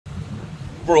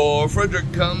Bror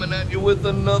Fredrik coming at you with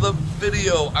another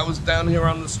video. I was down here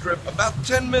on the strip about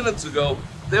 10 minutes ago.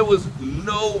 There was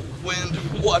no wind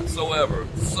whatsoever.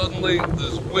 Suddenly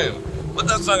there's wind. But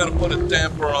that's not going to put a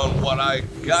damper on what I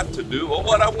got to do or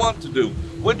what I want to do,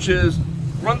 which is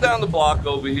run down the block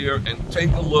over here and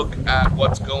take a look at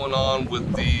what's going on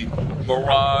with the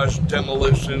Mirage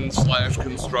demolition /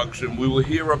 construction. We were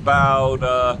here about,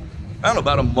 I don't know,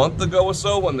 about a month ago or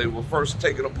so when they were first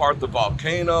taking apart the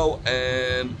volcano,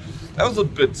 and that was a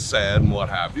bit sad and what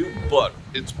have you, but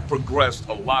it's progressed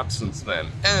a lot since then.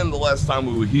 And the last time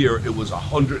we were here, it was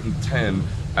 110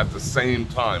 at the same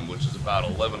time, which is about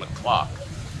 11 o'clock.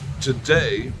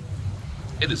 Today,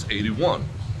 it is 81.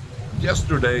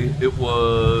 Yesterday, it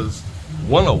was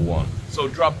 101. So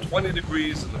it dropped 20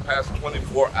 degrees in the past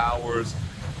 24 hours,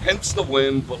 hence the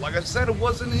wind. But like I said, it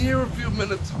wasn't here a few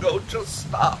minutes ago, it just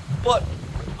stopped. But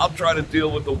I'll try to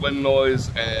deal with the wind noise,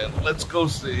 and let's go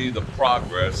see the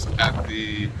progress at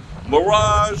the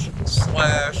Mirage /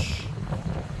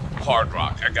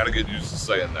 Hardrock. I gotta get used to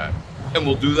saying that. And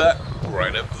we'll do that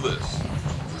right after this.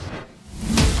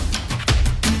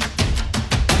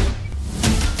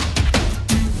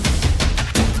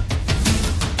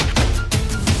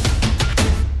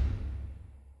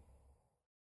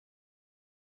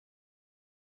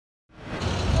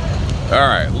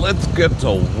 Alright, let's get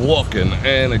to walking,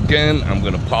 and again, I'm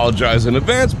going to apologize in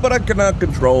advance, but I cannot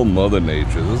control Mother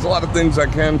Nature. There's a lot of things I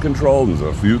can control, and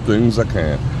there's a few things I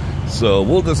can't. So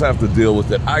we'll just have to deal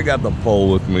with it. I got the pole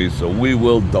with me, so we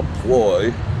will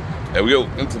deploy, there we go,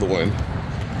 into the wind,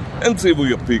 and see if we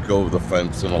can peek over the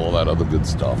fence and all that other good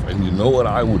stuff. And you know what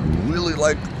I would really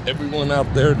like everyone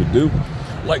out there to do?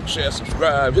 Like, share,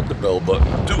 subscribe, hit the bell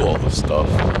button, do all the stuff.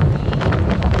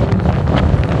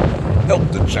 Help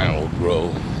the channel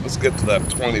grow. Let's get to that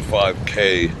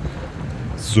 25K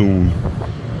soon.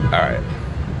 Alright.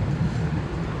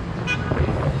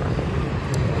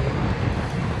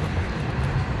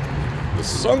 The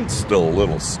sun's still a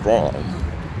little strong,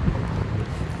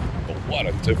 but what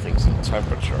a difference in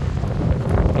temperature.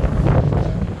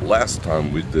 Last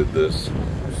time we did this,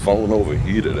 phone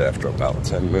overheated after about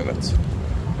 10 minutes.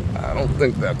 I don't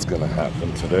think that's gonna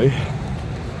happen today.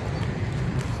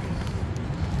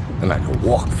 And I can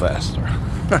walk faster.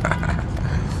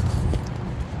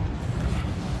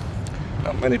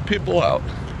 Not many people out.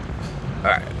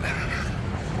 Alright.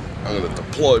 I'm gonna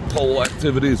deploy pole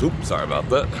activities. Oops, sorry about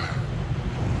that.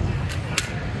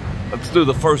 Let's do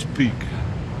the first peek.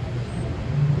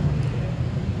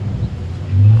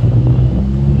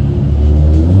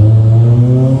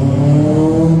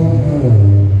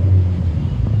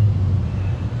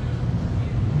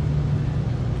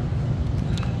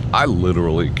 I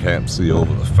literally can't see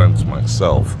over the fence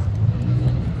myself.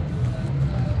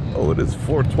 Oh, it is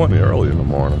 4:20 early in the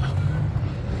morning.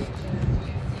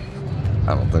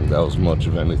 I don't think that was much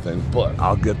of anything, but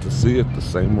I'll get to see it the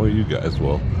same way you guys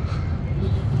will.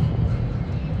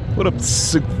 What up,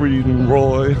 Siegfried and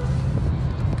Roy?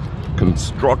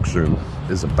 Construction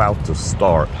is about to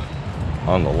start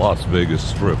on the Las Vegas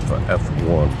Strip for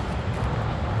F1.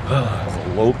 As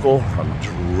a local, I'm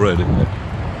dreading it.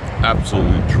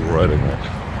 Absolutely dreading it.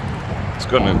 It's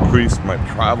going to increase my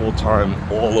travel time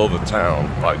all over town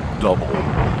by double.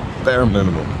 Bare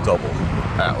minimum, double.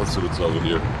 Alright, let's see what's over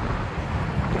here.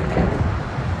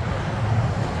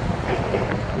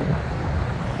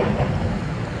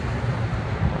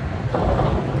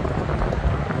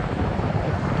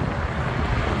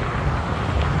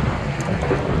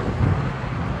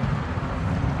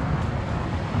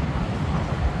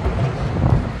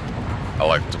 I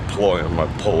like deploying my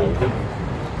pole.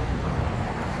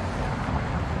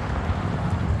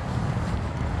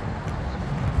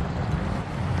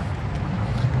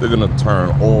 They're gonna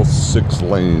turn all 6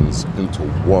 lanes into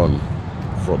one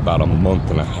for about a month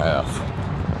and a half.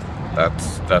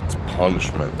 That's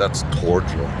punishment. That's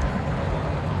torture.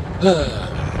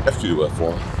 F you,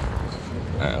 F1.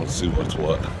 Alright, let's see what's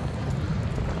what.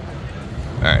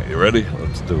 Alright, you ready?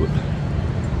 Let's do it.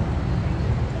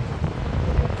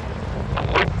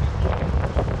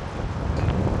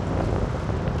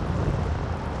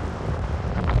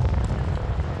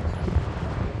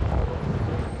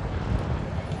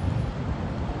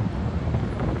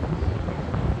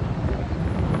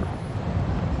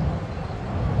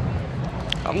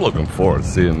 I'm looking forward to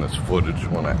seeing this footage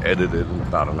when I edit it in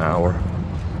about an hour.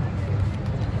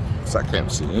 Because I can't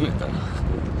see anything.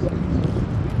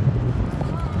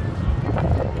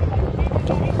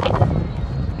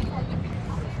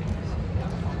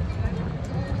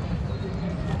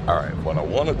 Alright, what I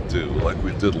want to do, like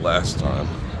we did last time,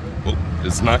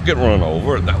 is not get run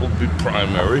over. That would be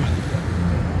primary.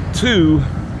 2,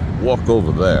 walk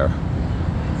over there.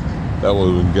 That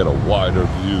way we can get a wider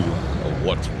view of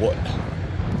what's what.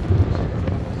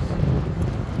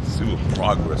 See what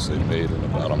progress they made in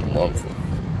about a month.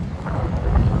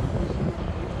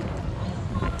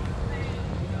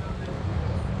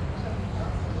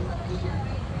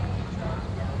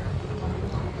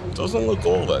 Doesn't look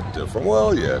all that different.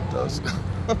 Well, yeah, it does.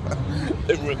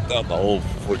 They ripped out the whole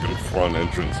freaking front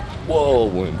entrance.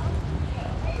 Whirlwind.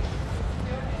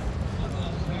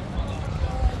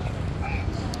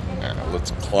 Now,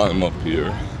 let's climb up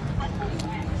here.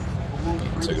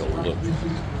 Take a look.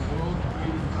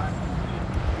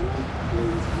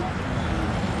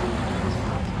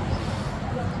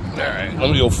 Alright,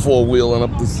 let me go four-wheeling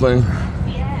up this thing.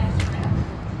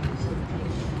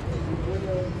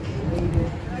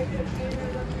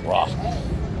 Rock.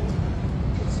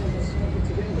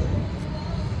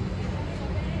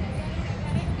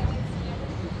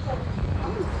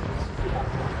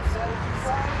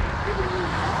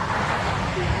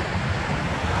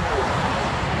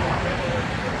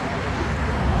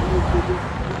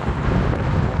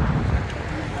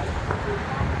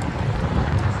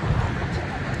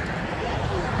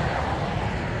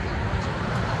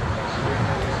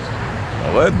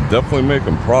 Well, they're definitely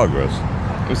making progress.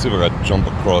 Let me see if I got to jump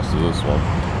across to this one.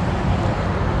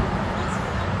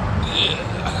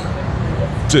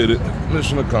 Yeah. Did it.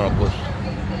 Mission accomplished.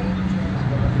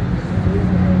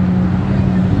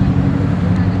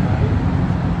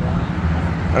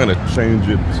 I'm going to change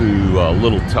it to a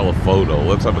little telephoto.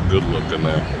 Let's have a good look in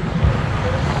there.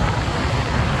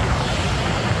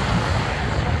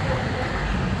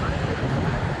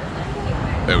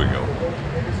 There we go.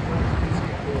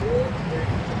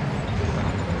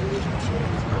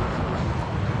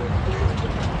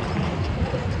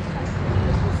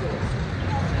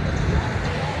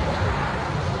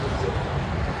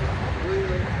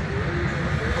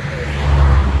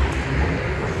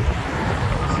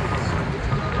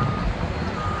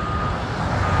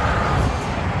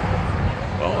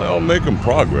 Making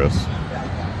progress. I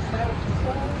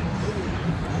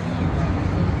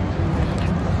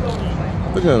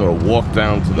think I'm gonna walk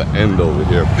down to the end over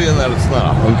here, being that it's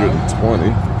not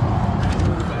 120.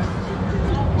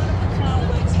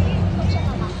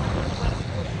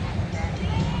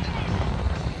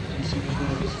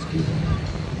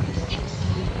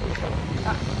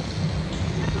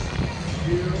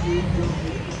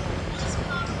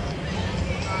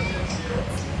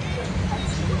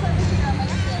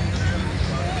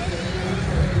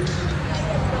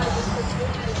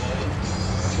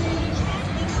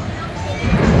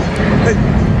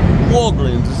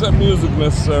 Walgreens, is that music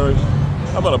necessary?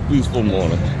 How about a peaceful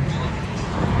morning?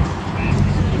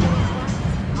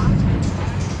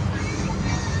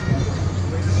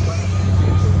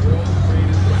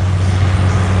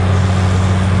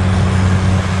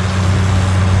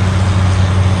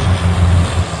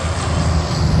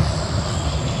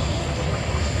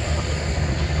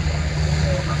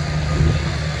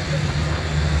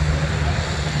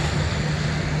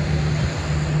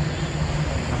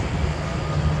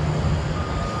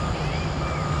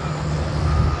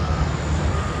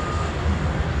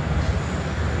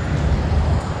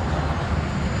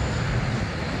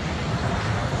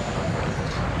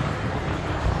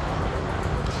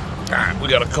 We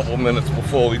got a couple minutes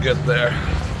before we get there.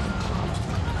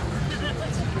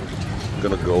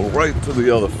 Gonna go right to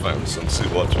the other fence and see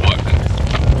what's what.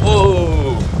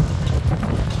 Whoa!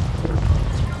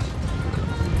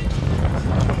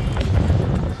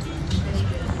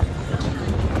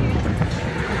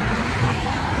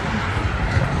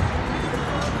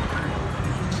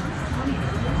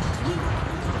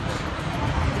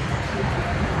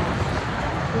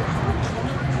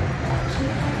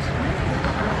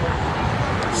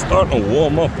 Starting to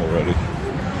warm up already.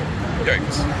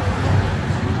 Yikes.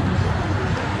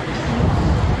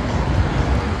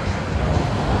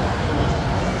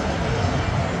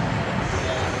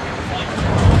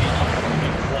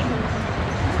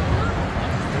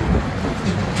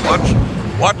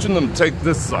 Watching them take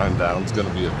this sign down is going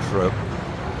to be a trip.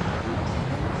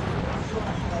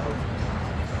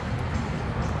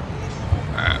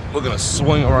 Alright, we're going to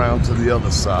swing around to the other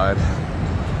side.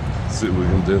 See what we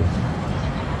can do.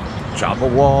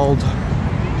 Jabberwold?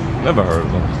 Never heard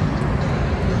of them.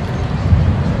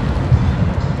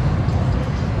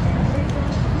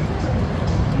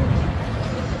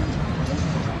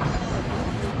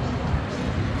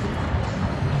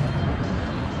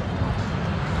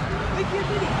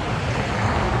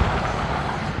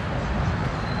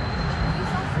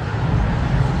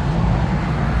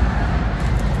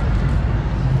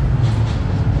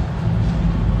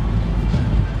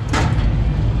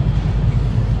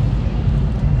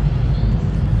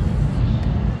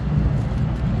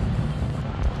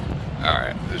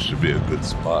 good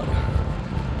spot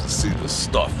to see the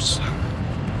stuffs.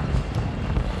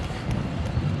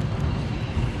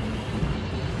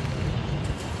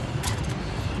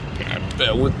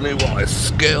 Bear with me while I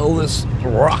scale this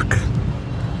rock.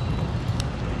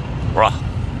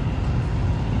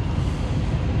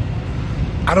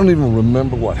 I don't even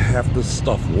remember what half this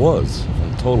stuff was, if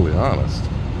I'm totally honest.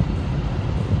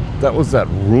 That was that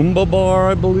Roomba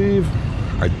bar, I believe.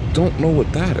 I don't know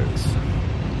what that is.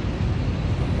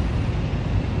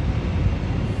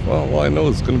 Well, I know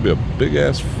it's gonna be a big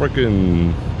ass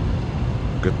freaking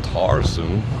guitar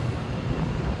soon.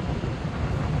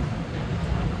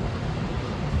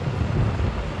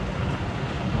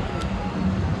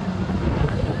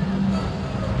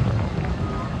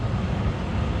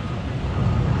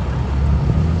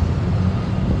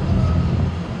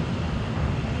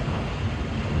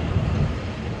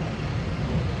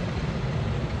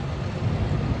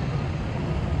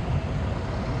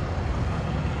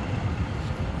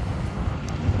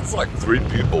 It's like 3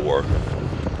 people working,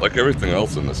 like everything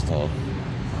else in this town.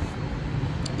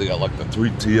 They got like the 3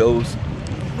 TOs.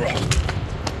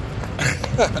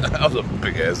 That was a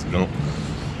big ass jump.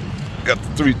 Got the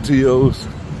 3 TOs,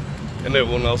 and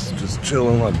everyone else is just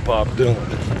chilling like Bob Dylan.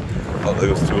 Oh, there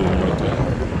goes 2 of them right there.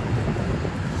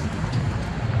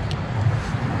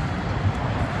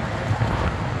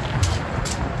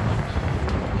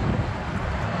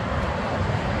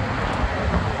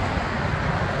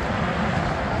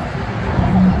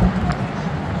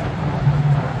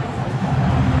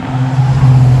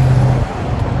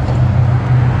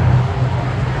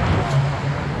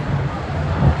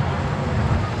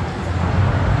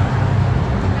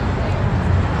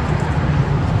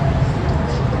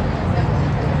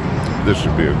 This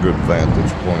should be a good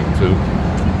vantage point too.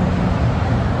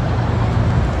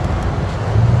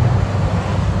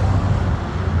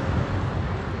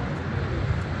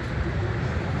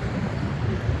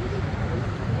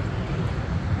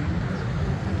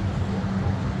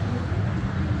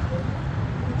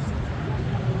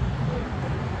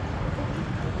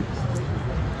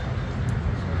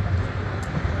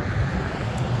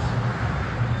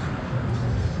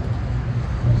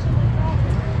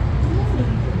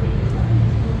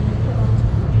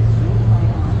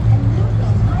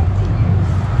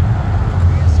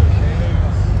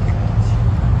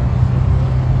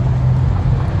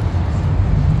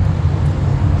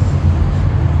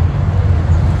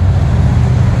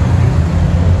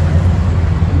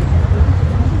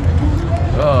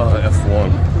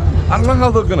 I don't know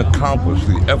how they're going to accomplish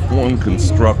the F1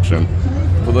 construction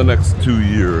for the next 2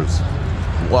 years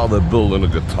while they're building a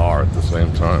guitar at the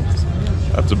same time.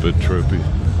 That's a bit trippy.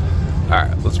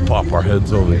 Alright, let's pop our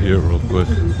heads over here real quick.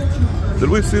 Did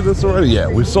we see this already? Yeah,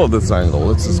 we saw this angle.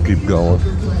 Let's just keep going.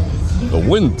 The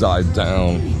wind died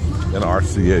down in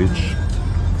RCH.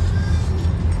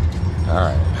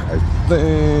 Alright, I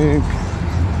think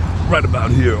right about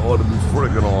here ought to be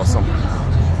friggin' awesome.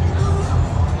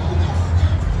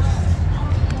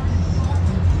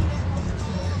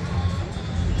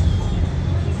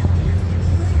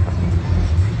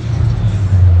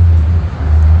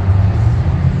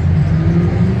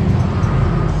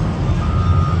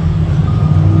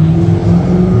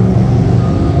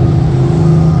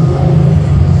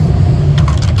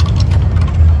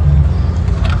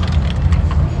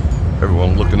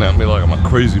 Looking at me like I'm a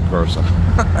crazy person.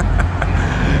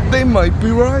 They might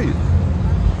be right.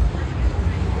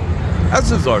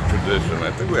 As is our tradition,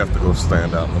 I think we have to go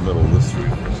stand out in the middle of the street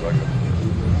for a second.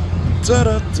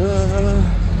 Ta-da-da.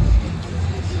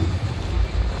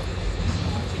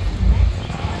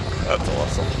 That's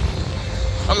awesome.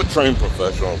 I'm a trained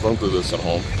professional. Don't do this at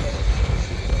home.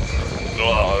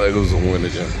 Oh, there goes the wind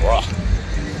again. Rah.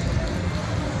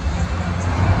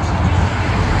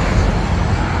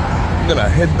 I'm gonna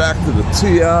head back to the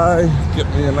TI, get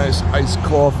me a nice iced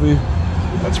coffee.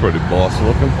 That's pretty boss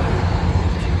looking.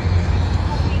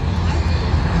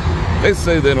 They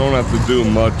say they don't have to do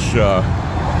much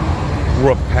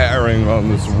repairing on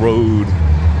this road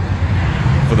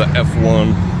for the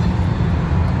F1.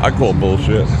 I call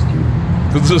bullshit,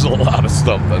 because there's a lot of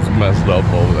stuff that's messed up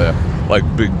over there, like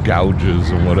big gouges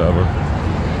and whatever.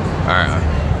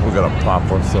 Alright, we gotta pop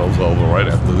ourselves over right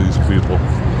after these people.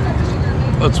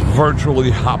 Let's virtually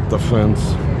hop the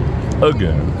fence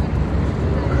again.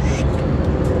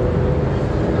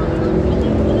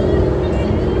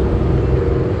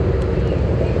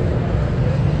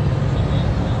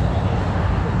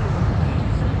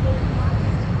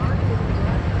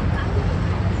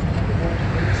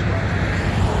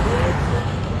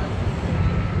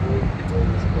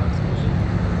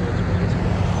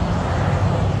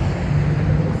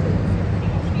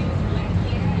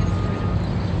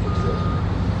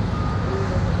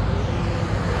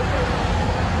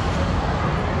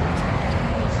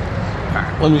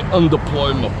 Let me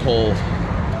undeploy my pole.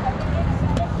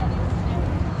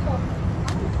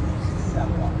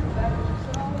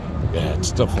 Yeah,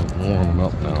 it's definitely warming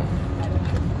up now.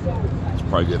 It's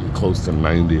probably getting close to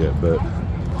 90, I bet.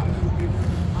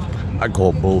 I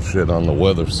call bullshit on the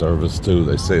weather service too.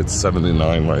 They say it's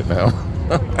 79 right now.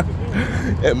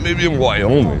 Yeah, maybe in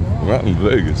Wyoming, not in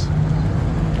Vegas.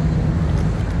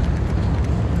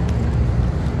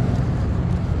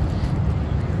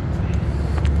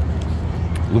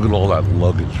 Look at all that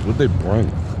luggage. What'd they bring?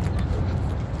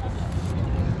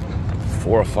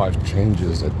 4 or 5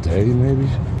 changes a day, maybe?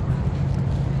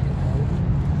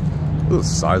 Look at the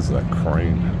size of that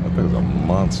crane. That thing's a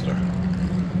monster.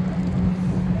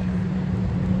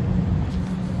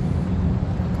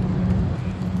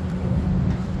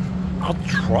 I'll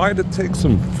try to take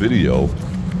some video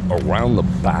around the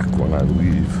back when I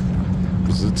leave,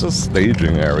 because it's a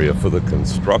staging area for the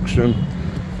construction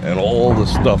and all the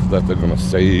stuff that they're going to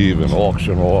save and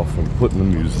auction off and put in the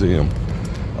museum.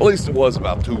 At least it was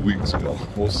about 2 weeks ago.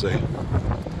 We'll see.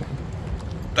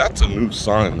 That's a new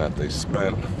sign that they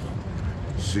spent,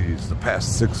 geez, the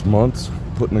past 6 months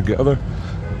putting together,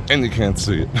 and you can't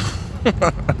see it.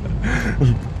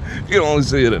 You can only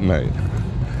see it at night.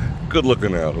 Good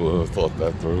looking out, whoever thought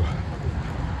that through.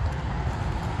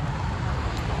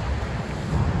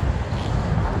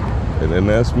 They didn't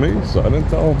ask me, so I didn't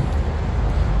tell them.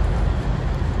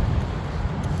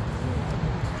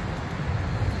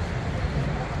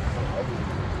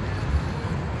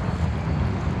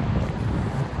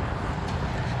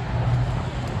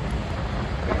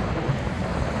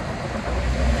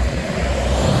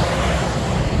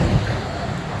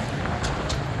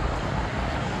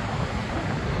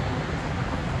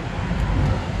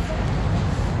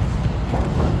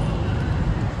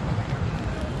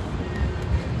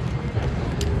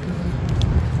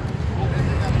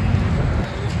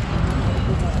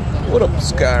 What up,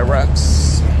 Sky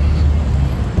Rats?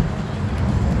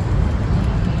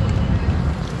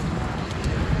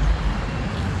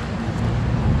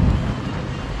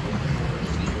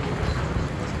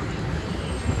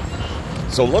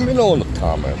 So let me know in the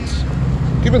comments.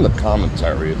 Given the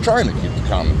commentary, I'm trying to keep the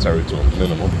commentary to a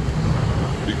minimum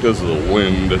because of the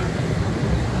wind.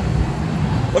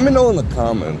 Let me know in the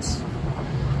comments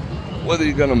whether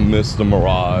you're gonna miss the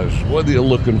Mirage, whether you're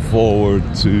looking forward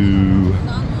to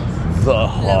the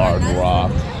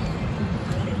Hardrock.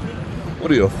 What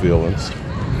are your feelings?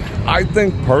 I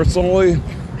think personally,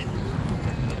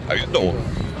 how you doing?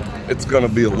 It's gonna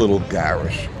be a little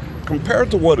garish compared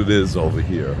to what it is over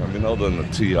here. I mean, other than the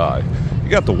TI, you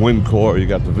got the wind core, you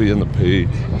got the V and the P,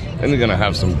 and you're gonna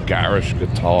have some garish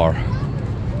guitar.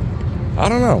 I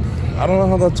don't know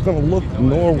how that's gonna look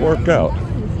nor work out,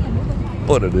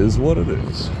 but it is what it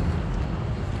is.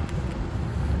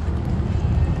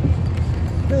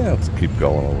 Yeah, let's keep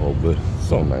going a little bit.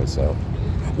 So nice out.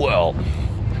 Well,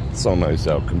 so nice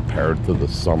out compared to the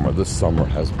summer. This summer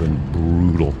has been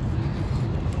brutal.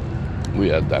 We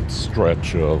had that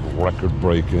stretch of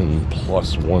record-breaking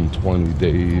plus 120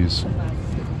 days.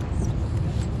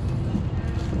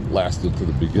 Lasted to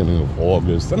the beginning of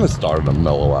August. Then it started to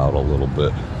mellow out a little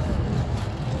bit.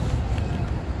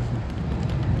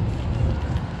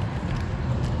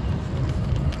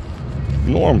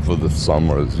 Norm for the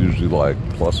summer is usually like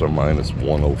plus or minus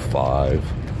 105,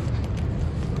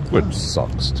 which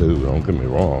sucks too, don't get me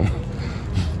wrong.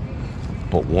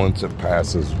 But once it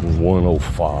passes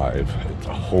 105, it's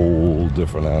a whole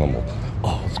different animal.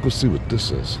 Oh, let's go see what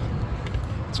this is.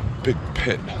 It's a big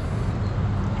pit.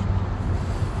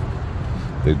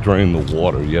 They drain the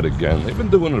water yet again. They've been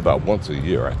doing it about once a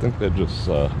year. I think they're just,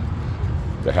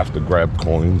 they have to grab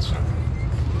coins.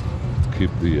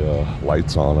 Keep the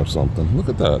lights on or something. Look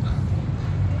at that.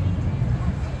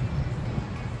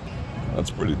 That's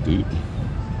pretty deep.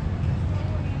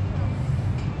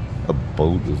 A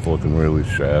boat is looking really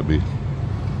shabby.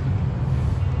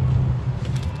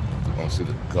 Want to see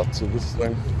the guts of this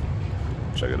thing?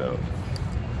 Check it out.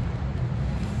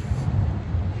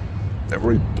 They're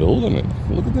rebuilding it.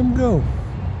 Look at them go.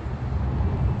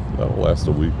 That'll last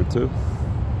a week or two.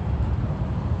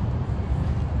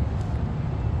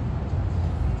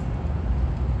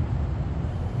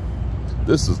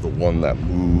 This is the one that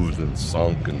moved and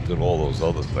sunk and did all those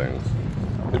other things.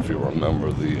 If you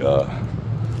remember the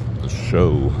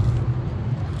show.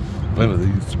 Remember, there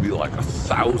used to be like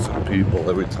 1,000 people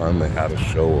every time they had a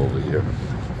show over here.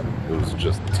 It was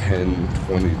just 10,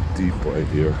 20 deep right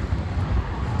here.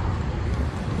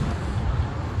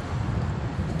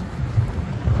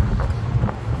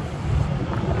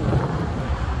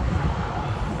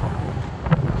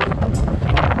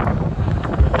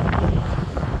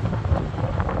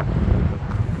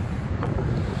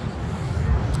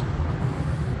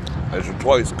 Measure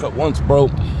twice, cut once, bro.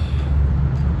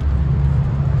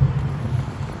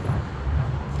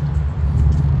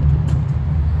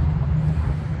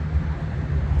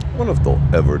 I wonder if they'll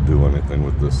ever do anything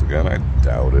with this again. I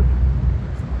doubt it.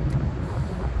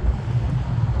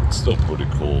 It's still pretty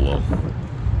cool, though.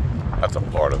 That's a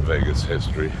part of Vegas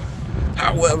history.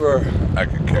 However, I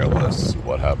could care less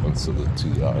what happens to the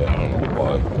TI. I don't know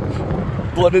why.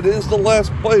 But it is the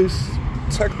last place,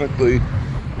 technically,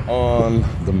 on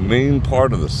the main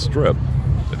part of the strip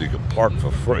that you could park for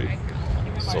free.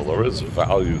 So there is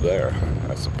value there,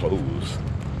 I suppose.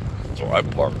 That's where I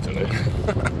parked today.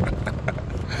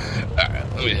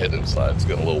 Alright, let me head inside. It's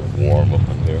getting a little warm up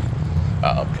in here.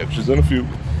 I'll catch you in a few.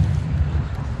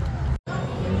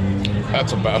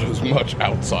 That's about as much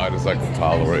outside as I can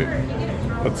tolerate.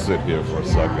 Let's sit here for a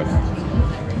second.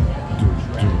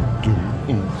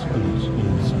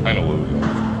 I know where we're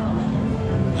going.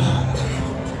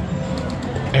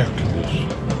 Air conditioning.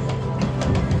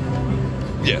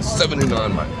 Yeah,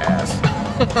 79 my ass.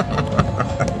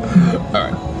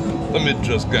 Alright, let me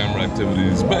adjust camera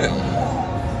activities.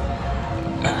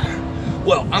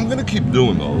 Well, I'm gonna keep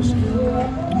doing those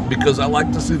because I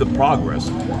like to see the progress.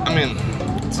 I mean,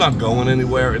 it's not going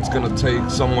anywhere. It's gonna take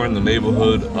somewhere in the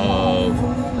neighborhood of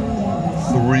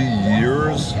 3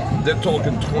 years. They're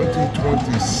talking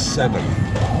 2027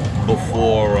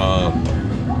 before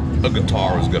a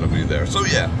guitar is gonna be there. So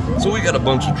yeah, so we got a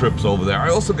bunch of trips over there. I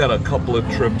also got a couple of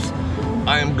trips.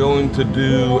 I am going to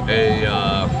do a,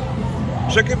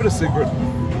 should I keep it a secret?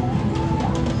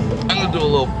 I'm gonna do a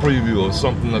little preview of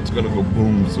something that's gonna go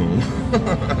boom soon,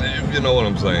 if you know what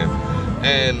I'm saying.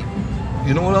 And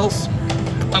you know what else?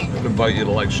 I'm gonna invite you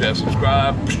to like, share,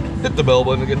 subscribe, hit the bell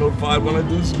button to get notified when I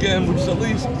do this again, which is at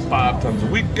least 5 times a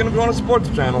week. And if you want to support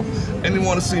the channel and you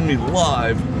want to see me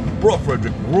live, Bror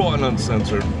Fredrik, raw and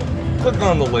uncensored, click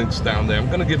on the links down there. I'm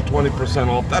gonna give 20%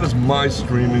 off. That is my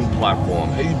streaming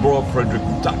platform,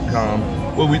 heybrorfredrik.com,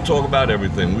 where we talk about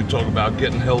everything. We talk about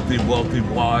getting healthy, wealthy,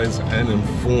 wise, and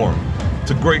informed. It's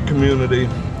a great community,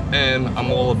 and I'm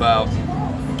all about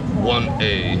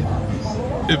 1A,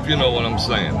 if you know what I'm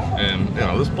saying. And you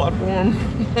know, this platform,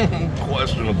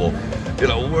 questionable. You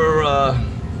know,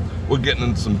 we're getting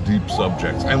into some deep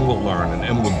subjects, and we're learning,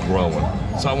 and we're growing.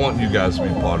 So I want you guys to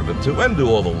be part of it too, and do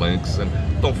all the links. And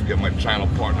don't forget my channel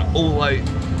partner, Olight,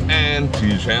 and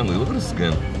T.J. Hanley. Look at his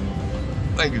skin.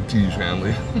 Thank you, T.J.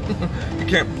 Hanley. You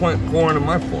can't plant corn in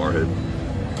my forehead.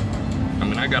 I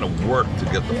mean, I gotta work to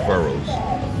get the furrows.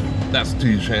 That's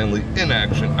T.J. Hanley in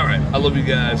action. All right, I love you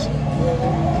guys.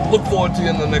 Look forward to you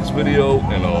in the next video.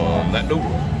 And on that note,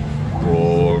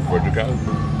 Bror Fredrik out.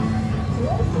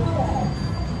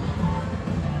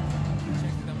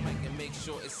 Check the mic and make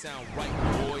sure it sound right,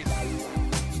 boys.